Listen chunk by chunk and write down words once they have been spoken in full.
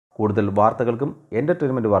കൂടുതൽ വാർത്തകൾക്കും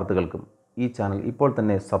എൻ്റർടൈൻമെൻറ്റ് വാർത്തകൾക്കും ഈ ചാനൽ ഇപ്പോൾ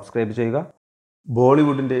തന്നെ സബ്സ്ക്രൈബ് ചെയ്യുക.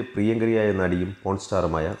 ബോളിവുഡിൻ്റെ പ്രിയങ്കരിയായ നടിയും പോൺ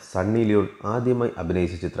സ്റ്റാറുമായ സണ്ണി ലിയോൺ ആദ്യമായി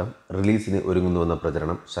അഭിനയിച്ച ചിത്രം റിലീസിന് ഒരുങ്ങുന്നുവെന്ന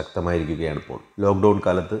പ്രചരണം ശക്തമായിരിക്കുകയാണ് ഇപ്പോൾ. ലോക്ക്ഡൗൺ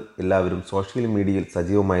കാലത്ത് എല്ലാവരും സോഷ്യൽ മീഡിയയിൽ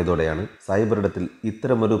സജീവമായതോടെയാണ് സൈബറിടത്തിൽ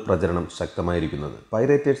ഇത്തരമൊരു പ്രചരണം ശക്തമായിരിക്കുന്നത്.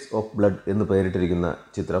 പൈറേറ്റേഴ്സ് ഓഫ് ബ്ലഡ് എന്ന് പേരിട്ടിരിക്കുന്ന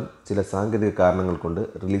ചിത്രം ചില സാങ്കേതിക കാരണങ്ങൾ കൊണ്ട്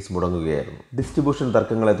റിലീസ് മുടങ്ങുകയായിരുന്നു. ഡിസ്ട്രിബ്യൂഷൻ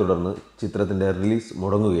തർക്കങ്ങളെ തുടർന്ന് ചിത്രത്തിന്റെ റിലീസ്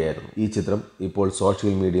മുടങ്ങുകയായിരുന്നു. ഈ ചിത്രം ഇപ്പോൾ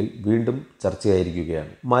സോഷ്യൽ മീഡിയയിൽ വീണ്ടും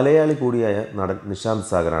ചർച്ചയായിരിക്കുകയാണ്. മലയാളി കൂടിയായ നടൻ നിശാന്ത്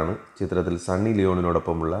സാഗറാണ് ചിത്രത്തിൽ സണ്ണി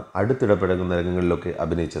ലിയോണിനോടൊപ്പമുള്ള അടുത്തിടപഴകുന്ന രംഗങ്ങളിലൊക്കെ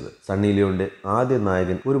അഭിനയിച്ചത്. സണ്ണി ലിയോണിന്റെ ആദ്യ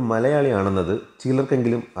നായകൻ ഒരു മലയാളിയാണെന്നത്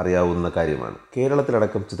ചിലർക്കെങ്കിലും അറിയാവുന്ന കാര്യമാണ്.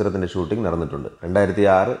 കേരളത്തിലടക്കം ചിത്രത്തിന്റെ ഷൂട്ടിംഗ് നടന്നിട്ടുണ്ട്.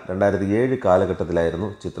 2006-2007 കാലഘട്ടത്തിലായിരുന്നു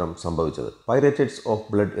ചിത്രം സംഭവിച്ചത്. പൈറേറ്റേഴ്സ് ഓഫ്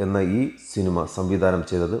ബ്ലഡ് എന്ന ഈ സിനിമ സംവിധാനം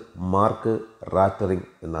ചെയ്തത് മാർക്ക് റാറ്ററിംഗ്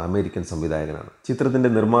എന്ന അമേരിക്കൻ സംവിധായകനാണ്.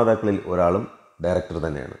 ചിത്രത്തിന്റെ നിർമ്മാതാക്കളിൽ ഒരാളും ഡയറക്ടർ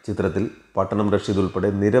തന്നെയാണ്. ചിത്രത്തിൽ പട്ടണം റഷീദ് ഉൾപ്പെടെ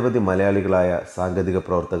നിരവധി മലയാളികളായ സാങ്കേതിക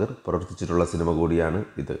പ്രവർത്തകർ പ്രവർത്തിച്ചിട്ടുള്ള സിനിമ കൂടിയാണ്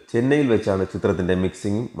ഇത്. ചെന്നൈയിൽ വെച്ചാണ് ചിത്രത്തിന്റെ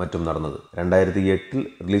മിക്സിംഗും മറ്റും നടന്നത്. 2008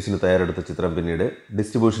 റിലീസിന് തയ്യാറെടുത്ത ചിത്രം പിന്നീട്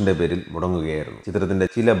ഡിസ്ട്രിബ്യൂഷന്റെ പേരിൽ മുടങ്ങുകയായിരുന്നു. ചിത്രത്തിന്റെ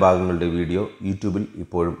ചില ഭാഗങ്ങളുടെ വീഡിയോ യൂട്യൂബിൽ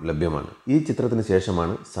ഇപ്പോഴും ലഭ്യമാണ്. ഈ ചിത്രത്തിന്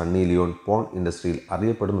ശേഷമാണ് സണ്ണി ലിയോൺ പോൺ ഇൻഡസ്ട്രിയിൽ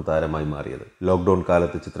അറിയപ്പെടുന്ന താരമായി മാറിയത്. ലോക്ക്ഡൌൺ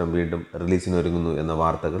കാലത്ത് ചിത്രം വീണ്ടും റിലീസിന് ഒരുങ്ങുന്നു എന്ന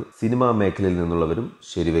വാർത്തകൾ സിനിമാ മേഖലയിൽ നിന്നുള്ളവരും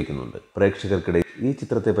ശരിവയ്ക്കുന്നുണ്ട്. പ്രേക്ഷകർക്കിടയിൽ ഈ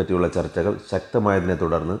ചിത്രത്തെ പറ്റിയുള്ള ചർച്ചകൾ ശക്തമായതിനെ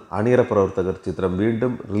തുടർന്ന് അണിയറ പ്രവർത്തകർ ചിത്രം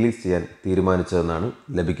വീണ്ടും റിലീസ് ചെയ്യാൻ തീരുമാനിച്ചതെന്നാണ്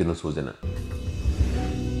ലഭിക്കുന്ന സൂചന.